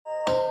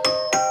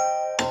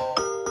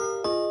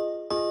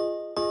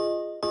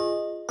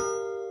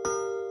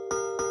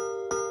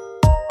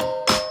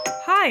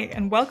Hi,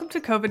 and welcome to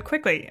COVID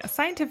Quickly, a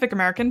Scientific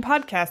American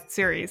podcast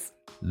series.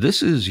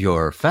 This is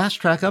your Fast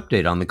Track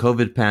update on the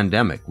COVID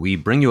pandemic. We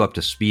bring you up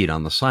to speed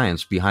on the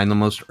science behind the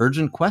most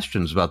urgent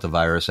questions about the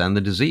virus and the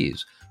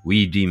disease.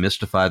 We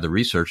demystify the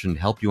research and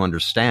help you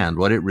understand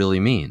what it really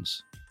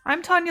means.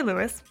 I'm Tanya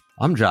Lewis.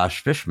 I'm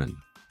Josh Fishman.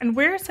 And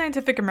we're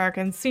Scientific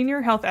American's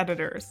senior health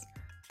editors.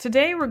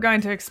 Today we're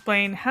going to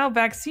explain how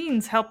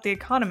vaccines help the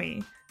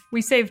economy.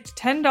 We saved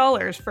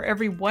 $10 for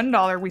every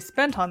 $1 we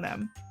spent on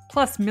them,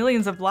 plus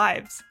millions of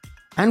lives.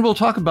 And we'll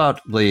talk about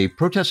the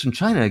protests in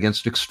China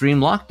against extreme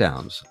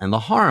lockdowns and the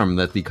harm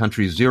that the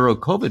country's zero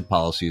COVID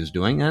policy is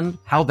doing and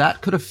how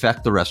that could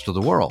affect the rest of the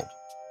world.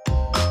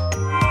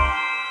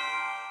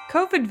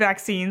 COVID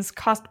vaccines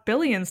cost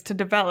billions to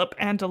develop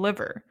and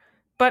deliver.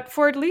 But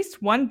for at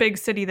least one big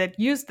city that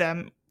used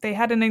them, they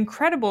had an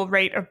incredible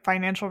rate of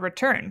financial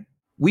return.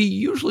 We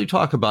usually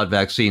talk about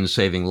vaccines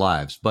saving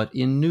lives, but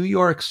in New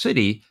York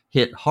City,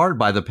 hit hard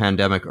by the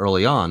pandemic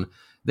early on,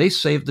 they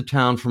saved the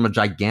town from a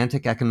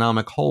gigantic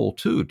economic hole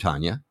too,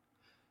 Tanya.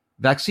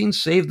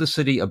 Vaccines saved the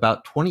city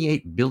about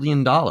 $28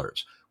 billion,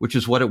 which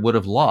is what it would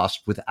have lost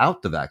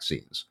without the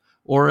vaccines.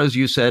 Or as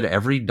you said,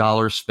 every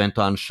dollar spent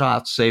on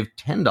shots saved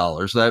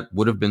 $10 that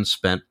would have been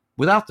spent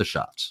without the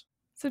shots.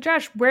 So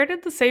Josh, where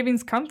did the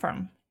savings come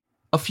from?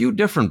 A few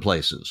different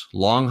places.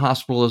 Long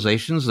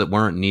hospitalizations that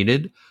weren't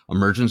needed,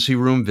 emergency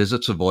room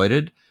visits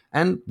avoided,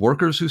 and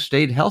workers who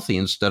stayed healthy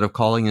instead of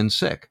calling in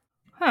sick.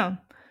 Huh.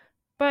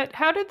 But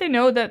how did they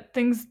know that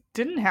things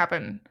didn't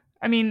happen?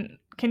 I mean,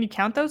 can you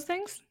count those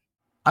things?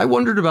 I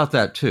wondered about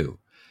that too.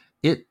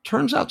 It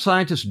turns out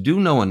scientists do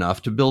know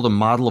enough to build a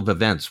model of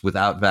events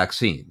without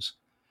vaccines.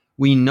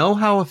 We know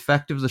how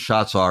effective the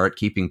shots are at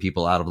keeping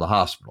people out of the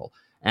hospital,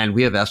 and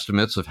we have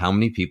estimates of how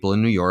many people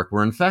in New York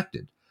were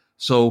infected.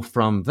 So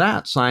from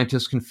that,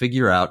 scientists can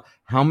figure out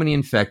how many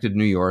infected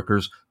New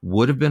Yorkers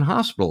would have been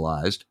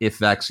hospitalized if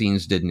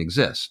vaccines didn't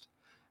exist.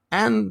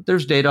 And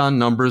there's data on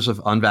numbers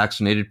of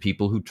unvaccinated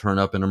people who turn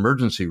up in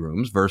emergency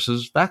rooms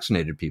versus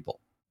vaccinated people.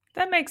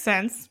 That makes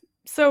sense.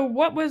 So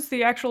what was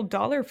the actual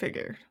dollar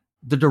figure?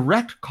 The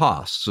direct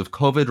costs of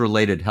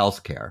COVID-related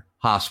healthcare,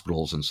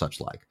 hospitals and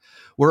such like,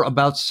 were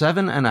about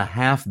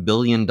 $7.5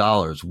 billion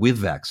with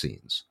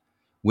vaccines.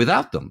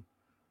 Without them,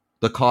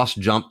 the cost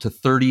jumped to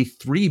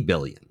 $33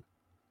 billion.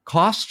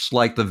 Costs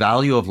like the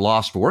value of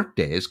lost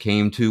workdays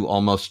came to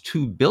almost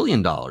 $2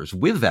 billion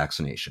with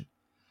vaccination.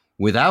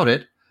 Without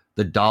it,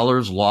 the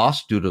dollars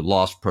lost due to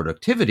lost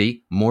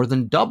productivity more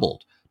than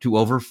doubled to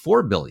over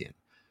 $4 billion.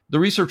 The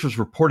researchers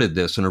reported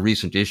this in a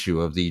recent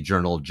issue of the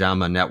journal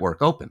JAMA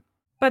Network Open.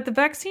 But the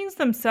vaccines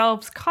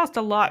themselves cost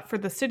a lot for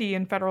the city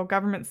and federal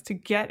governments to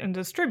get and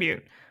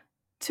distribute.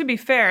 To be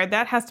fair,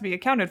 that has to be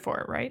accounted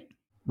for, right?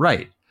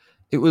 Right.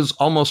 It was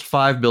almost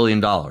 $5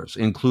 billion,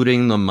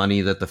 including the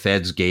money that the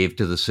feds gave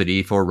to the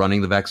city for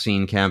running the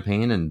vaccine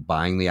campaign and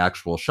buying the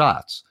actual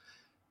shots.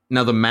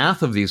 Now, the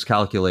math of these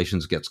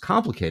calculations gets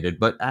complicated,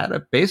 but at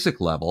a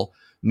basic level,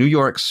 New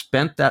York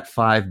spent that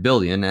 $5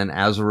 billion and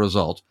as a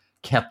result,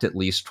 kept at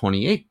least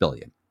 $28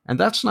 billion. And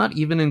that's not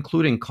even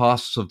including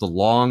costs of the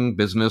long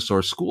business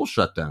or school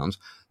shutdowns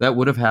that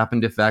would have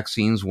happened if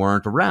vaccines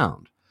weren't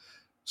around.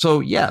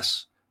 So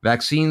yes,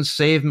 vaccines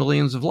save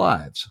millions of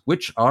lives,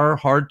 which are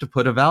hard to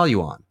put a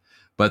value on,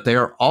 but they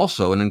are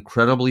also an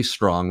incredibly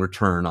strong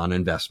return on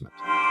investment.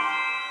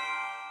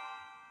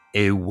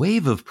 A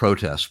wave of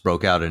protests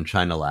broke out in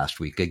China last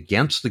week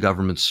against the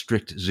government's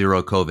strict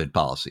zero COVID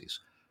policies.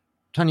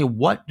 Tanya,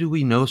 what do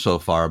we know so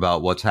far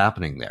about what's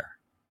happening there?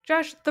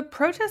 Josh, the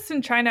protests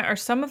in China are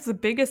some of the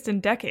biggest in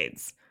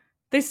decades.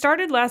 They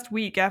started last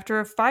week after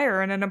a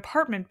fire in an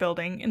apartment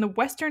building in the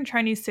western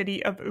Chinese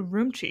city of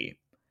Urumqi.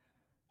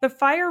 The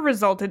fire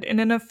resulted in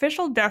an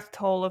official death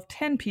toll of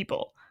 10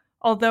 people,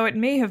 although it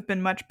may have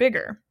been much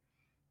bigger.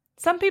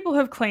 Some people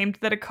have claimed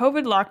that a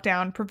COVID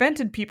lockdown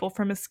prevented people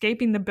from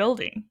escaping the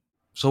building.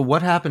 So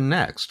what happened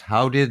next?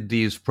 How did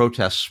these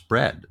protests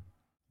spread?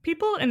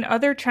 People in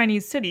other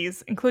Chinese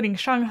cities, including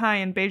Shanghai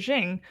and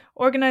Beijing,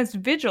 organized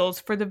vigils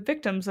for the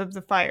victims of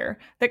the fire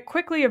that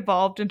quickly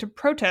evolved into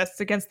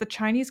protests against the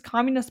Chinese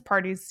Communist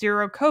Party's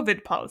zero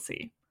COVID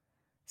policy.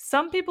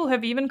 Some people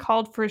have even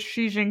called for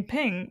Xi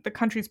Jinping, the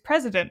country's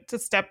president, to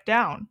step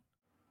down.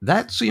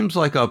 That seems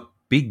like a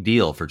big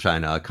deal for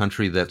China, a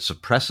country that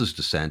suppresses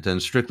dissent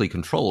and strictly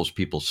controls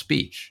people's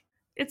speech.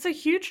 It's a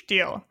huge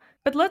deal,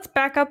 but let's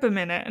back up a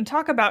minute and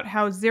talk about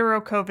how zero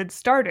COVID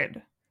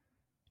started.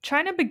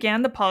 China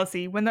began the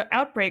policy when the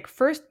outbreak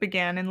first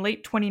began in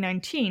late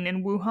 2019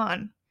 in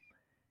Wuhan.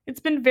 It's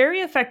been very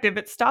effective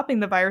at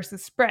stopping the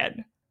virus's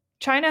spread.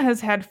 China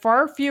has had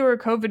far fewer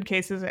COVID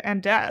cases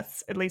and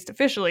deaths, at least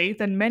officially,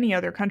 than many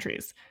other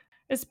countries,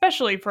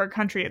 especially for a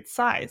country its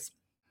size.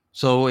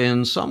 So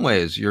in some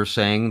ways, you're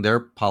saying their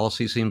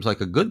policy seems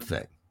like a good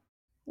thing.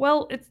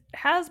 Well, it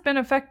has been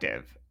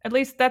effective. At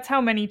least that's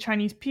how many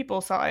Chinese people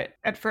saw it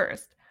at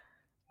first.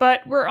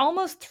 But we're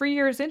almost 3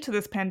 years into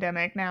this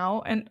pandemic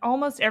now, and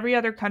almost every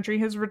other country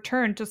has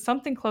returned to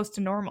something close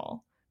to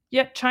normal.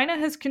 Yet China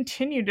has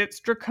continued its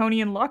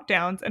draconian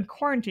lockdowns and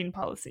quarantine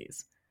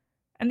policies.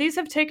 and these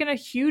have taken a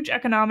huge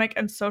economic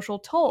and social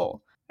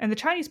toll, and the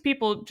Chinese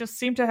people just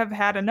seem to have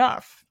had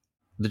enough.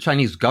 The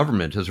Chinese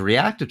government has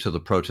reacted to the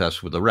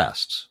protests with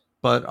arrests,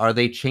 but are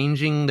they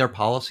changing their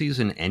policies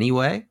in any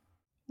way?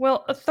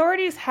 Well,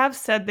 authorities have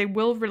said they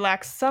will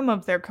relax some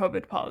of their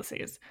COVID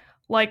policies,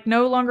 like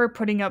no longer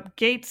putting up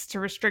gates to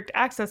restrict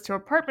access to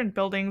apartment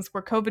buildings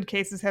where COVID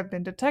cases have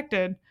been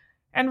detected,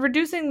 and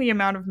reducing the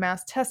amount of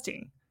mass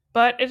testing.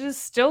 But it is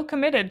still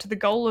committed to the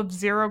goal of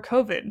zero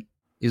COVID.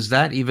 Is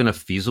that even a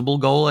feasible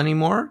goal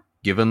anymore,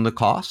 given the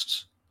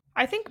costs?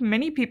 I think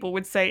many people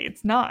would say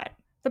it's not.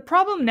 The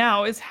problem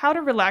now is how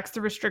to relax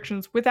the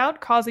restrictions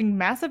without causing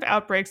massive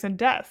outbreaks and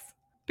death.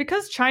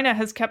 Because China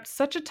has kept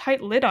such a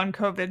tight lid on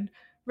COVID,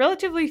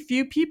 relatively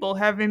few people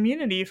have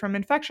immunity from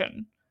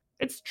infection.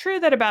 It's true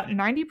that about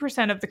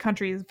 90% of the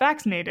country is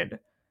vaccinated,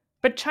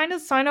 but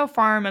China's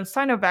Sinopharm and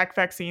Sinovac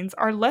vaccines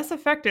are less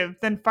effective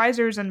than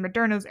Pfizer's and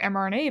Moderna's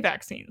mRNA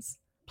vaccines.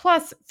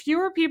 Plus,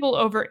 fewer people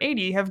over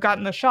 80 have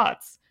gotten the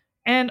shots,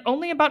 and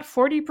only about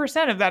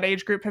 40% of that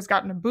age group has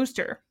gotten a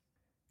booster.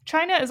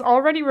 China is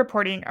already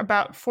reporting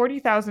about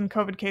 40,000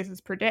 COVID cases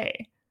per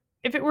day.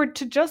 If it were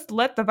to just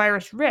let the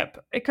virus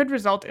rip, it could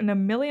result in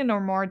 1 million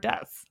or more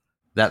deaths.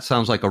 That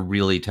sounds like a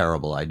really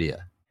terrible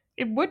idea.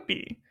 It would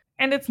be.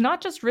 And it's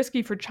not just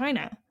risky for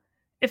China.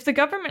 If the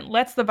government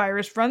lets the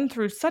virus run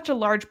through such a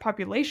large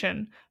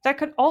population, that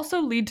could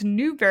also lead to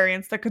new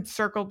variants that could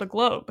circle the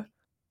globe.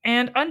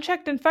 And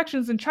unchecked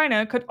infections in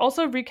China could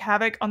also wreak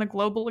havoc on the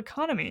global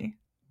economy.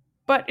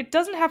 But it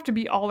doesn't have to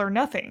be all or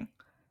nothing.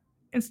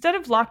 Instead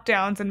of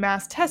lockdowns and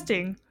mass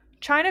testing,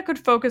 China could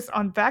focus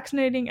on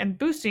vaccinating and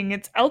boosting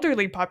its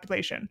elderly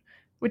population,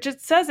 which it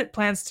says it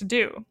plans to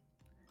do.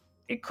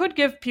 It could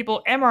give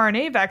people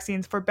mRNA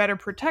vaccines for better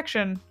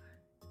protection,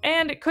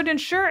 and it could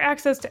ensure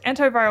access to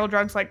antiviral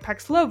drugs like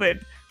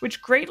Paxlovid,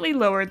 which greatly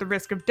lower the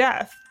risk of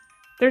death.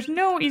 There's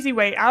no easy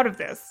way out of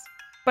this,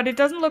 but it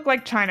doesn't look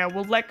like China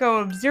will let go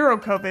of zero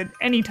COVID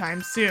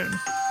anytime soon.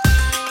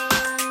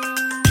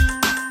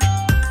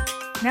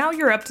 Now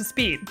you're up to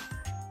speed.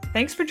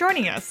 Thanks for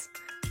joining us.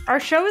 Our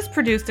show is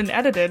produced and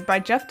edited by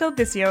Jeff Del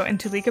Vicio and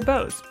Tulika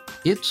Bose.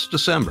 It's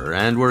December,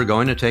 and we're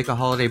going to take a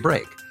holiday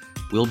break.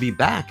 We'll be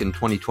back in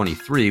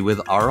 2023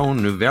 with our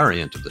own new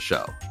variant of the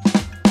show.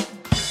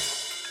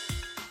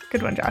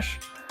 Good one, Josh.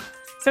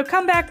 So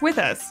come back with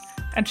us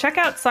and check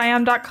out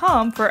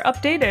Siam.com for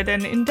updated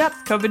and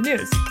in-depth COVID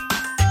news.